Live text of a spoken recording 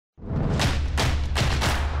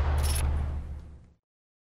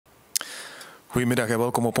Goedemiddag en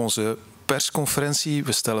welkom op onze persconferentie.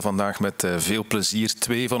 We stellen vandaag met veel plezier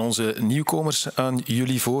twee van onze nieuwkomers aan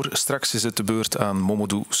jullie voor. Straks is het de beurt aan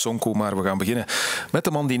Momodou SONKO, maar we gaan beginnen met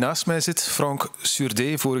de man die naast mij zit, Frank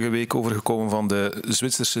SURDEZ. Vorige week overgekomen van de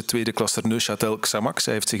Zwitserse tweede klasser Neuchâtel Xamax.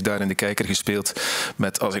 Hij heeft zich daar in de kijker gespeeld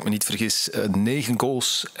met, als ik me niet vergis, 9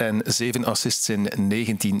 goals en 7 assists in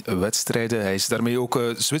 19 wedstrijden. Hij is daarmee ook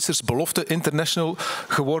Zwitsers belofte international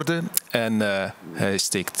geworden en hij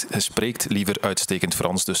spreekt liever uitstekend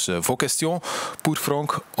Frans. Dus vos questions pour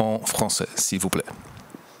Franck en français, s'il vous plaît.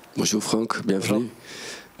 Bonjour Franck, bienvenue.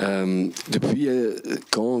 Depuis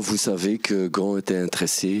quand vous savez que Gand était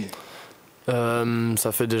intéressé?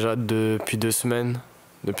 Ça fait déjà depuis 2 semaines.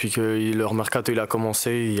 Depuis que le mercato il a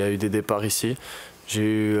commencé, il y a eu des départs ici. J'ai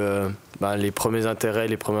eu les premiers intérêts,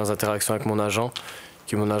 les premières interactions avec mon agent.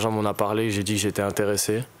 Mon agent m'en a parlé, j'ai dit que j'étais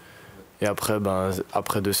intéressé. Et après,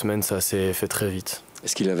 après 2 semaines, ça s'est fait très vite.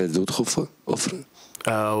 Est-ce qu'il y avait d'autres offres?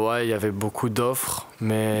 Ouais, il y avait beaucoup d'offres,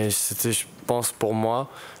 mais c'était, je pense, pour moi,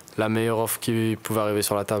 la meilleure offre qui pouvait arriver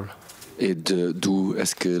sur la table. Et d'où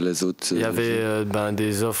est-ce que les autres... Il y avait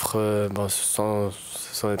des offres, sans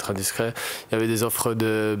être indiscret, il y avait des offres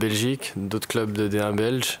de Belgique, d'autres clubs de D1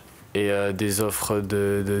 belge, et des offres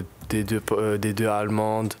des deux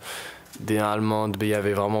allemandes, D1 allemande, mais il y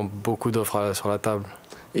avait vraiment beaucoup d'offres sur la table.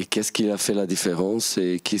 Et qu'est-ce qui a fait la différence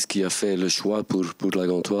et qu'est-ce qui a fait le choix pour la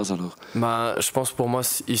Gantoise alors? Je pense pour moi,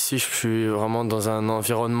 ici, je suis vraiment dans un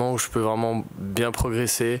environnement où je peux vraiment bien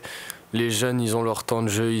progresser. Les jeunes, ils ont leur temps de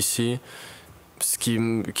jeu ici. Ce qui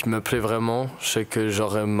me plaît vraiment, je sais que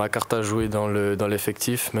j'aurai ma carte à jouer dans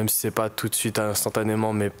l'effectif, même si c'est pas tout de suite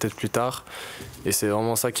instantanément, mais peut-être plus tard. Et c'est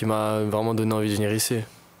vraiment ça qui m'a vraiment donné envie de venir ici.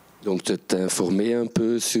 Donc tu t'es informé un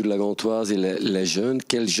peu sur la Gantoise et les jeunes.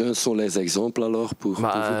 Quels jeunes sont les exemples alors pour vous?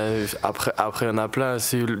 Après, il y en a plein.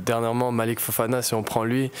 Dernièrement, Malik Fofana, si on prend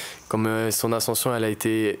lui, comme son ascension, elle a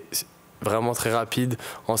été vraiment très rapide.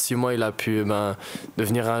 En 6 mois, il a pu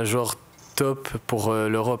devenir un joueur top pour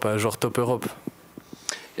l'Europe, un joueur top Europe.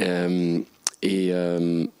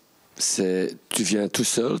 Tu viens tout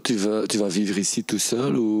seul? Tu vas vivre ici tout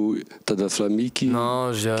seul ou tu as de la famille qui...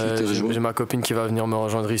 Non, j'ai ma copine qui va venir me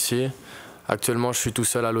rejoindre ici. Actuellement, je suis tout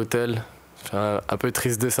seul à l'hôtel. Je suis un peu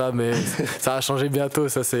triste de ça, mais ça va changer bientôt.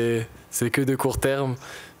 Ça, c'est que de court terme.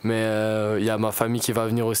 Mais il y a ma famille qui va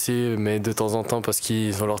venir aussi, mais de temps en temps parce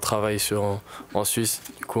qu'ils ont leur travail en Suisse.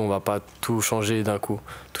 Du coup, on ne va pas tout changer d'un coup,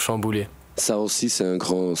 tout chambouler. Ça aussi, c'est un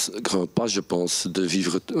grand pas, je pense, de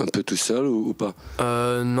vivre un peu tout seul ou pas?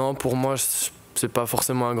 Non, pour moi, c'est pas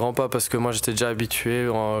forcément un grand pas parce que moi, j'étais déjà habitué.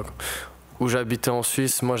 Où j'habitais en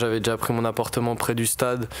Suisse, moi, j'avais déjà pris mon appartement près du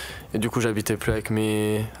stade et du coup, j'habitais plus avec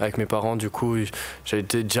mes parents. Du coup, j'avais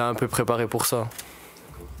été déjà un peu préparé pour ça.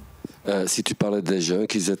 Si tu parlais des jeunes,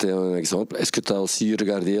 qu'ils étaient un exemple, est-ce que tu as aussi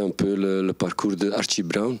regardé un peu le parcours de Archie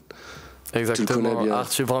Brown? Exactement,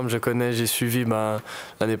 Archie Brown, je connais, j'ai suivi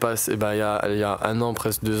l'année passée, il y a 1 an,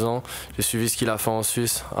 presque 2 ans, j'ai suivi ce qu'il a fait en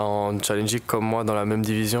Suisse, en Challenge League comme moi, dans la même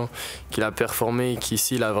division, qu'il a performé et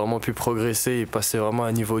qu'ici il a vraiment pu progresser et passer vraiment à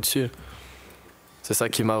un niveau au-dessus. C'est ça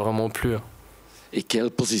qui m'a vraiment plu. Et quelle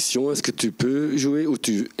position est-ce que tu peux jouer ou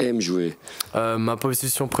tu aimes jouer? Ma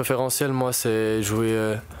position préférentielle, moi, c'est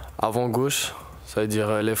jouer avant-gauche, ça veut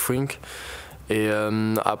dire left wing. Et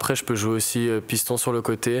après, je peux jouer aussi piston sur le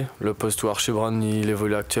côté, le poste où Archie Brown il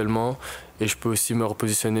évolue actuellement. Et je peux aussi me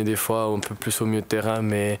repositionner des fois un peu plus au milieu de terrain,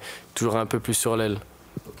 mais toujours un peu plus sur l'aile.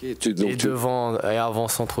 Okay, devant et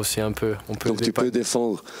avant-centre aussi un peu. Donc tu peux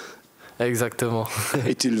défendre? Exactement.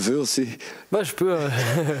 Et tu le veux aussi? Je peux.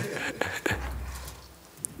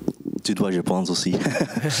 Tu dois, je pense aussi.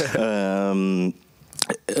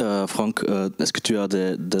 Franck, est-ce que tu as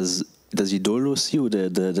des idoles aussi ou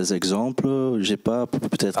des exemples? Je sais pas,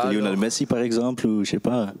 peut-être Lionel Messi par exemple, ou je sais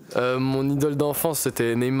pas. Mon idole d'enfance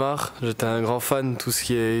c'était Neymar. J'étais un grand fan de tout ce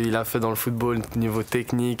qu'il a fait dans le football, niveau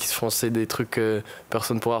technique, il faisait des trucs que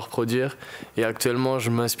personne ne pourra reproduire. Et actuellement, je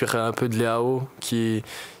m'inspire un peu de Léao qui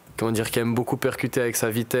aime beaucoup percuter avec sa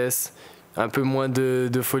vitesse, un peu moins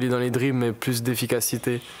de folie dans les dribbles, mais plus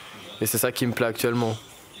d'efficacité. Et c'est ça qui me plaît actuellement.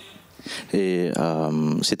 Et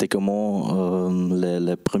c'était comment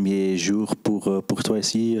les premiers jours pour toi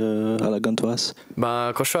ici à la Gantoise?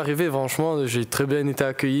 Quand je suis arrivé, franchement, j'ai très bien été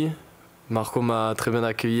accueilli. Marco m'a très bien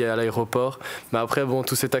accueilli à l'aéroport. Mais après,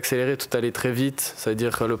 tout s'est accéléré, tout allait très vite.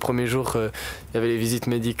 C'est-à-dire que le premier jour, il y avait les visites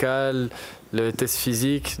médicales, le test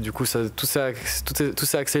physique. Du coup, tout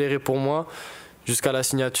s'est accéléré pour moi. Jusqu'à la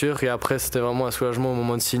signature et après c'était vraiment un soulagement au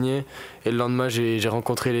moment de signer et le lendemain j'ai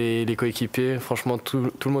rencontré les coéquipiers. Franchement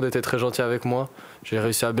tout le monde était très gentil avec moi, j'ai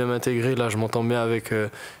réussi à bien m'intégrer, là je m'entends bien avec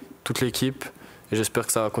toute l'équipe et j'espère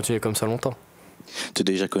que ça va continuer comme ça longtemps. Tu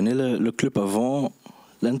déjà connais le club avant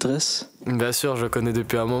l'Interès? Bien sûr, je le connais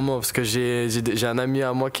depuis un moment parce que j'ai un ami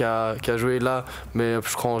à moi qui a joué là, mais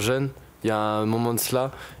je crois en jeune, il y a un moment de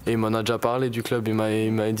cela, et il m'en a déjà parlé du club. Il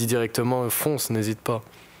m'a dit directement fonce, n'hésite pas.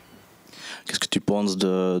 Qu'est-ce que tu penses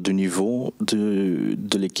du niveau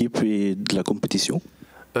de l'équipe et de la compétition?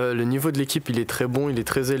 Le niveau de l'équipe, il est très bon, il est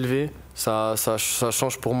très élevé. Ça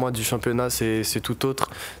change pour moi du championnat, c'est tout autre.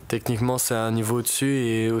 Techniquement, c'est un niveau au-dessus,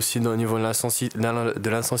 et aussi au niveau de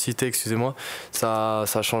l'intensité, excusez-moi, ça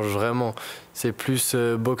change vraiment. C'est plus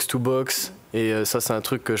box-to-box, et ça, c'est un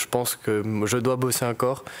truc que je pense que je dois bosser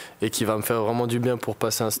encore et qui va me faire vraiment du bien pour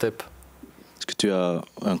passer un step. Est-ce que tu as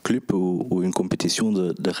un club ou une compétition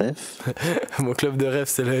de rêve? Mon club de rêve,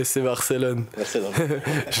 c'est le FC Barcelone.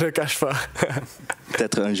 Je le cache pas.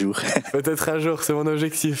 Peut-être un jour. Peut-être un jour, c'est mon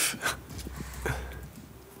objectif.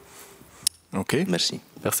 Oké. Merci.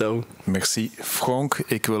 Merci à vous. Merci Frank.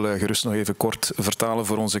 Ik wil gerust nog even kort vertalen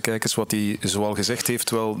voor onze kijkers wat hij zoal gezegd heeft.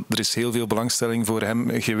 Wel, er is heel veel belangstelling voor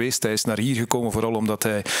hem geweest. Hij is naar hier gekomen vooral omdat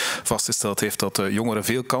hij vastgesteld heeft dat jongeren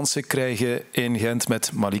veel kansen krijgen in Gent,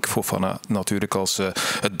 met Malik Fofana natuurlijk als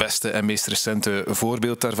het beste en meest recente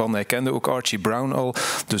voorbeeld daarvan. Hij kende ook Archie Brown al,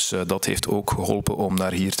 dus dat heeft ook geholpen om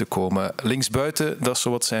naar hier te komen. Linksbuiten, dat is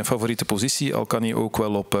zowat zijn favoriete positie, al kan hij ook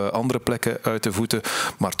wel op andere plekken uit de voeten,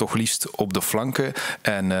 maar toch liefst op de flanken.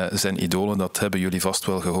 En zijn idolen, dat hebben jullie vast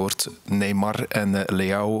wel gehoord, Neymar en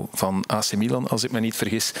Leao van AC Milan, als ik me niet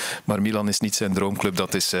vergis. Maar Milan is niet zijn droomclub,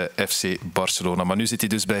 dat is FC Barcelona. Maar nu zit hij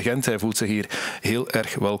dus bij Gent, hij voelt zich hier heel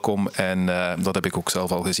erg welkom. En dat heb ik ook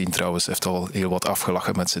zelf al gezien trouwens. Hij heeft al heel wat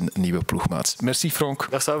afgelachen met zijn nieuwe ploegmaats. Merci Frank.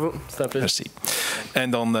 Merci à vous. Merci. En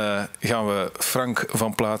dan gaan we Frank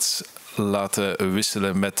van plaats laten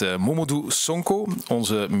wisselen met Momodou SONKO,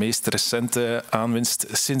 onze meest recente aanwinst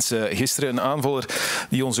sinds gisteren. Een aanvaller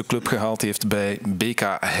die onze club gehaald heeft bij BK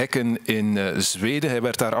Häcken in Zweden. Hij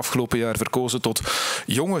werd daar afgelopen jaar verkozen tot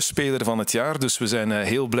jonge speler van het jaar. Dus we zijn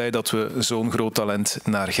heel blij dat we zo'n groot talent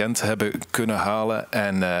naar Gent hebben kunnen halen.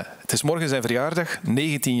 En het is morgen zijn verjaardag.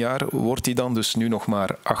 19 jaar wordt hij dan, dus nu nog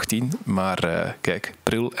maar 18. Maar kijk,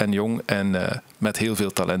 pril en jong en met heel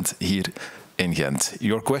veel talent hier in Gent.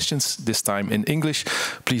 Your questions, this time in English,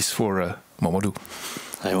 please, for Momodou.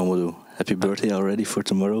 Hi Momodou, happy birthday already for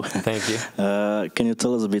tomorrow. Thank you. Can you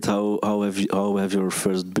tell us a bit how have your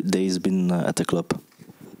first days been at the club?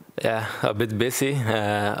 Yeah, a bit busy,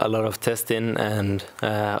 a lot of testing and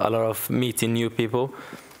a lot of meeting new people.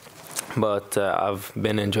 But I've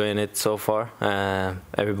been enjoying it so far.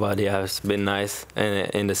 Everybody has been nice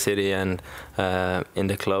in the city and in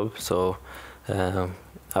the club, so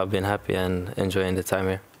I've been happy and enjoying the time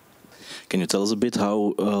here. Can you tell us a bit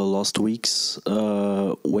how last week's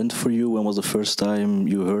went for you? When was the first time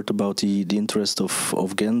you heard about the interest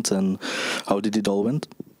of Gent, and how did it all went?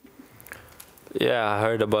 Yeah, I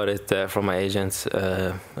heard about it from my agents.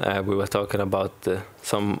 We were talking about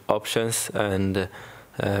some options, and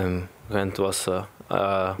Gent was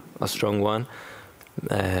a strong one.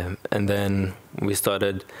 And then we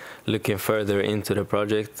started looking further into the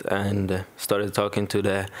project and started talking to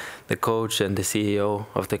the coach and the CEO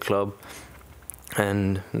of the club,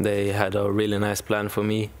 and they had a really nice plan for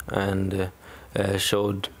me and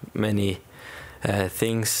showed many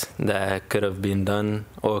things that could have been done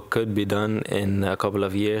or could be done in a couple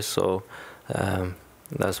of years, so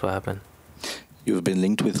that's what happened. You've been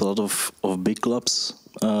linked with a lot of big clubs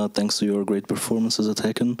thanks to your great performances at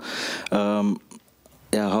Häcken.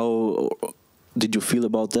 Yeah, how did you feel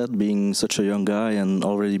about that, being such a young guy and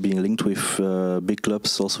already being linked with big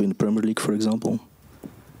clubs, also in the Premier League, for example?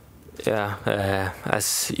 Yeah,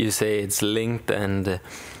 as you say, it's linked, and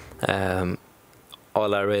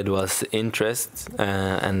all I read was interest,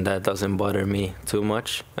 and that doesn't bother me too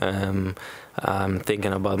much. I'm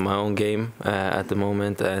thinking about my own game at the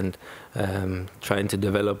moment and trying to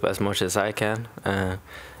develop as much as I can,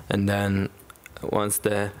 and then once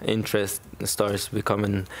the interest starts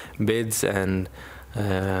becoming bids and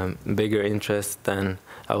bigger interest, then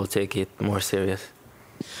I will take it more serious.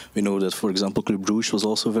 We know that, for example, Club Brugge was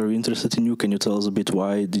also very interested in you. Can you tell us a bit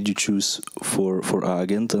why did you choose for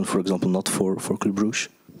Gent and, for example, not for Club Brugge?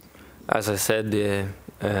 As I said, they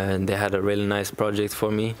had a really nice project for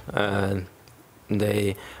me.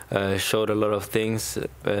 They showed a lot of things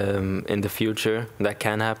in the future that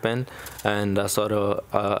can happen, and I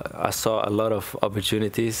saw a lot of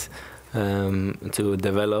opportunities to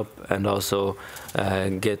develop and also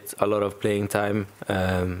get a lot of playing time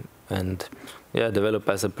and develop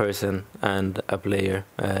as a person and a player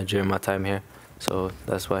during my time here. So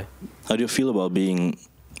that's why. How do you feel about being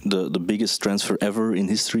the biggest transfer ever in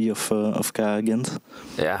history of KA Gent?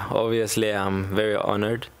 Yeah, obviously I'm very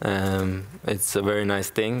honored. It's a very nice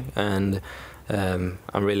thing, and I'm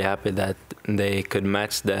really happy that they could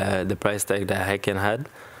match the price tag that Häcken had.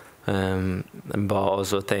 But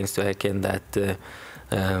also thanks to Häcken that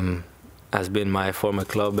has been my former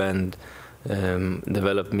club and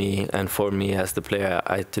developed me and formed me as the player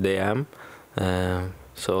I today am.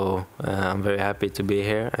 So I'm very happy to be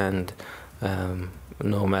here, and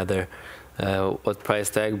no matter what price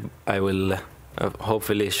tag, I will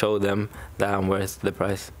hopefully show them that I'm worth the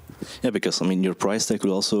price. Yeah, because I mean your price tag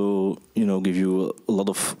will also, you know, give you a lot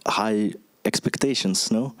of high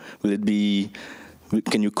expectations. No, will it be?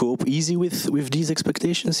 Can you cope easy with these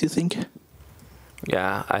expectations, you think?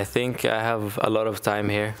 Yeah, I think I have a lot of time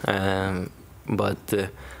here,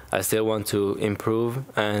 but I still want to improve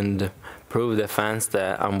and prove the fans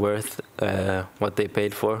that I'm worth what they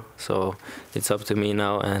paid for. So it's up to me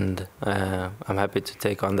now, and I'm happy to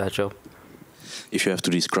take on that job. If you have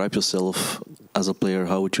to describe yourself as a player,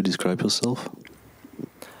 how would you describe yourself?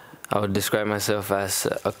 I would describe myself as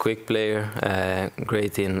a quick player,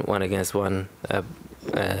 great in one-against-one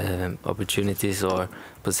opportunities or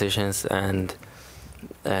positions, and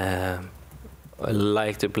I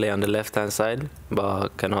like to play on the left-hand side,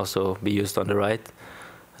 but can also be used on the right.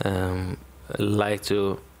 I like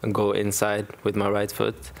to go inside with my right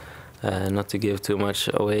foot, not to give too much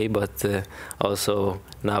away, but also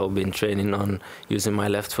now been training on using my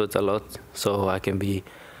left foot a lot, so I can be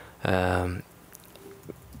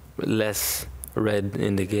less read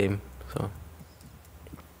in the game. So.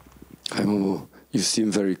 Hi Momo, you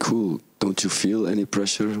seem very cool. Don't you feel any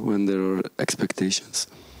pressure when there are expectations?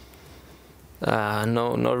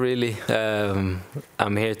 No, not really.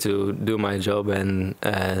 I'm here to do my job and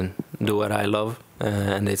do what I love,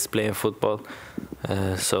 and it's playing football.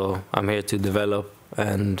 So I'm here to develop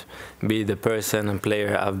and be the person and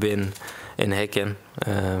player I've been in Häcken,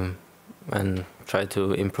 and try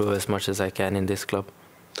to improve as much as I can in this club.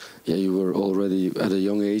 Yeah, you were already at a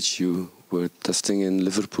young age. You were testing in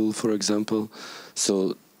Liverpool, for example.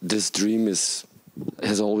 So this dream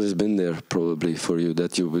has always been there, probably, for you,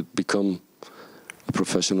 that you would become a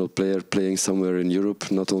professional player playing somewhere in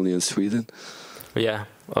Europe, not only in Sweden. Yeah,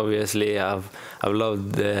 obviously I've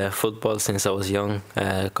loved football since I was young.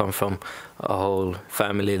 Come from a whole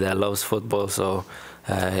family that loves football, so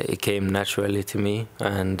it came naturally to me,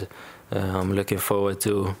 and I'm looking forward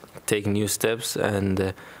to take new steps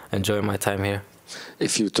and enjoy my time here.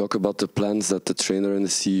 If you talk about the plans that the trainer and the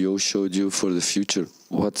CEO showed you for the future,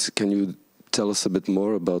 what can you tell us a bit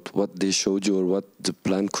more about what they showed you, or what the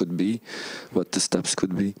plan could be, what the steps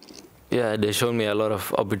could be? Yeah, they showed me a lot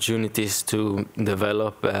of opportunities to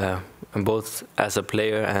develop, both as a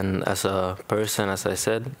player and as a person, as I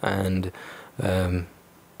said, and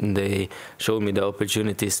they showed me the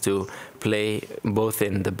opportunities to play both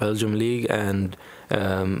in the Belgium league and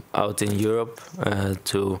out in Europe,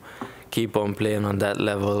 to keep on playing on that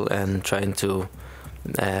level and trying to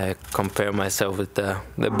compare myself with the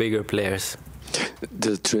bigger players.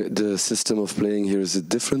 The system of playing here, is it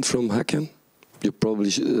different from Häcken? You probably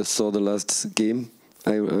saw the last game,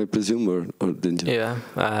 I presume, or didn't you? Yeah,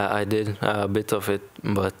 I did a bit of it,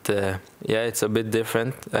 but yeah, it's a bit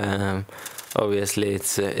different. Obviously,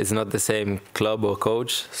 it's not the same club or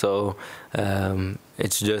coach, so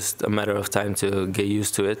it's just a matter of time to get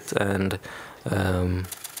used to it and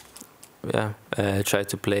try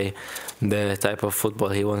to play the type of football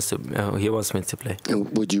he wants me to play.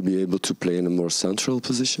 And would you be able to play in a more central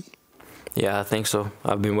position? Yeah, I think so.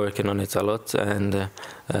 I've been working on it a lot, and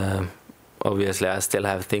obviously I still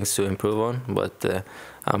have things to improve on, but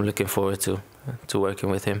I'm looking forward to working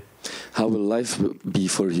with him. How will life be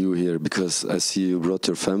for you here? Because I see you brought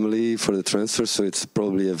your family for the transfer, so it's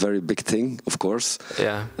probably a very big thing, of course.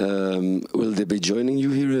 Yeah. Will they be joining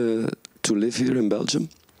you here to live here in Belgium?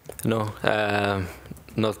 No,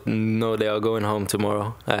 no, they are going home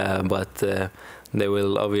tomorrow, but they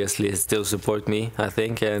will obviously still support me, I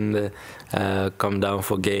think, and come down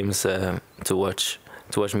for games to watch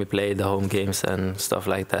me play the home games and stuff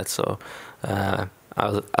like that. So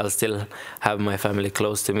I'll still have my family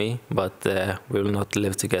close to me, but we will not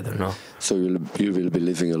live together, no. So you will be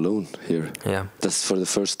living alone here? Yeah. That's for the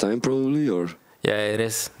first time, probably, or? Yeah, it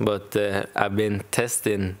is, but I've been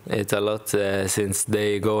testing it a lot since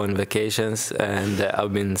they go on vacations, and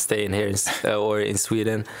I've been staying here in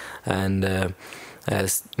Sweden and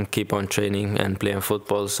keep on training and playing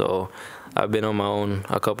football. So I've been on my own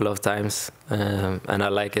a couple of times, and I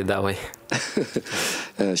like it that way.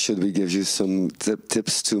 Should we give you some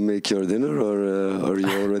tips to make your dinner, or are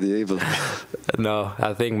you already able? No,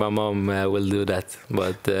 I think my mom will do that,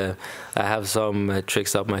 but I have some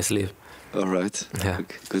tricks up my sleeve. All right. Yeah.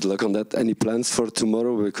 Good luck on that. Any plans for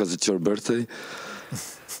tomorrow because it's your birthday?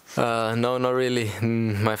 No, not really.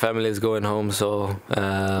 My family is going home, so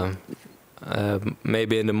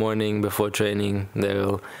maybe in the morning before training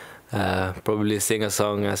they'll probably sing a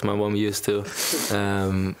song as my mom used to.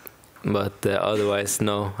 But otherwise,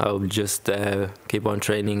 no. I'll just keep on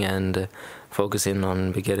training and focusing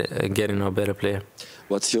on getting a better player.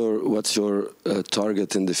 What's your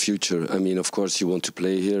target in the future? I mean, of course, you want to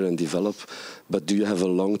play here and develop, but do you have a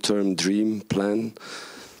long-term dream plan?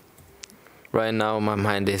 Right now, my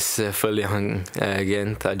mind is fully on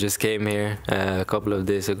Gent. I just came here a couple of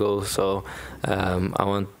days ago, so I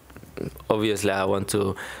want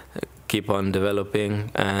to keep on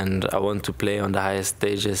developing, and I want to play on the highest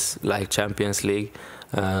stages like Champions League,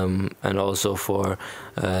 and also for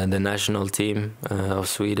the national team of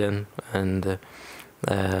Sweden. And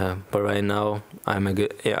but right now, I'm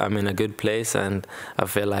in a good place, and I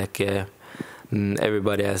feel like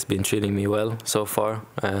everybody has been treating me well so far.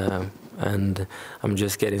 And I'm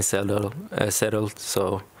just getting settled,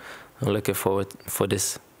 so I'm looking forward for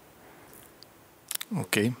this.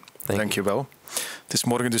 Oké, dankjewel. Het is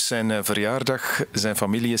morgen dus zijn verjaardag. Zijn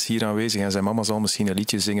familie is hier aanwezig en zijn mama zal misschien een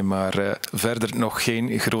liedje zingen, maar verder nog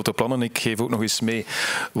geen grote plannen. Ik geef ook nog eens mee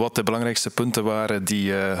wat de belangrijkste punten waren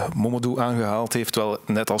die Momodou aangehaald heeft. Wel,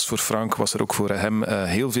 net als voor Frank was er ook voor hem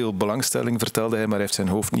heel veel belangstelling, vertelde hij, maar hij heeft zijn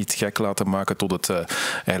hoofd niet gek laten maken tot het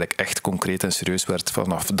eigenlijk echt concreet en serieus werd.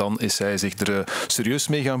 Vanaf dan is hij zich er serieus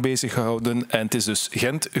mee gaan bezighouden en het is dus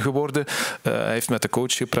Gent geworden. Hij heeft met de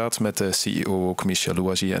coach gepraat, met de CEO ook, Michel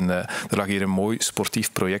Louagie, en er lag hier een mooi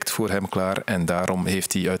sportief project voor hem klaar en daarom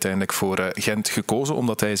heeft hij uiteindelijk voor Gent gekozen,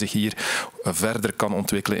 omdat hij zich hier verder kan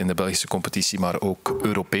ontwikkelen in de Belgische competitie, maar ook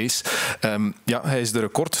Europees. Ja, hij is de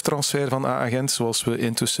recordtransfer van AA Gent, zoals we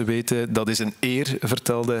intussen weten. Dat is een eer,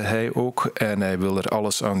 vertelde hij ook, en hij wil er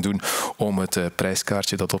alles aan doen om het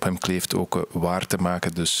prijskaartje dat op hem kleeft ook waar te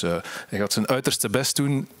maken. Dus hij gaat zijn uiterste best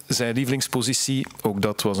doen. Zijn lievelingspositie, ook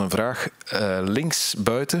dat was een vraag, links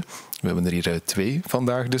buiten. We hebben er hier 2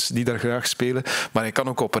 vandaag dus die daar graag spelen. Maar hij kan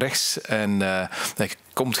ook op rechts en hij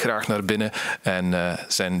komt graag naar binnen. En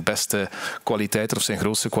zijn beste kwaliteiten of zijn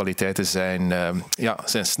grootste kwaliteiten zijn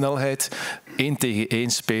zijn snelheid, 1 tegen 1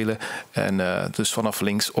 spelen en dus vanaf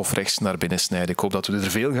links of rechts naar binnen snijden. Ik hoop dat we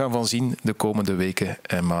er veel gaan van zien de komende weken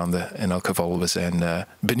en maanden. In elk geval, we zijn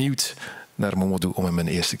benieuwd naar Momodou om hem een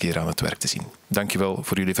eerste keer aan het werk te zien. Dankjewel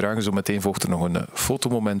voor jullie vragen. Zo meteen volgt er nog een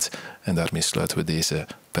fotomoment en daarmee sluiten we deze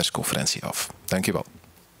persconferentie af. Dankjewel.